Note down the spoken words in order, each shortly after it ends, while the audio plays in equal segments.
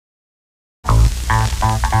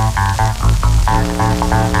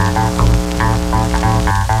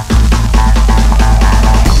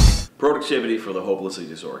Productivity for the hopelessly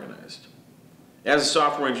disorganized. As a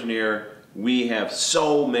software engineer, we have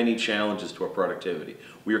so many challenges to our productivity.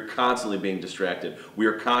 We are constantly being distracted. We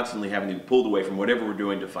are constantly having to be pulled away from whatever we're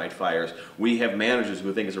doing to fight fires. We have managers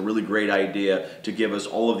who think it's a really great idea to give us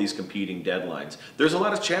all of these competing deadlines. There's a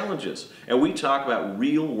lot of challenges, and we talk about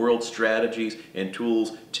real-world strategies and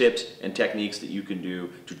tools, tips, and techniques that you can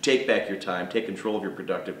do to take back your time, take control of your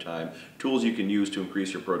productive time, tools you can use to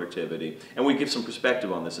increase your productivity, and we give some perspective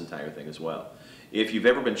on this entire thing as well. If you've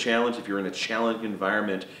ever been challenged, if you're in a challenging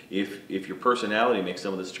environment, if your personality makes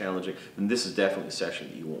some of this challenging, then this is definitely a session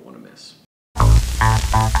that you won't want to miss.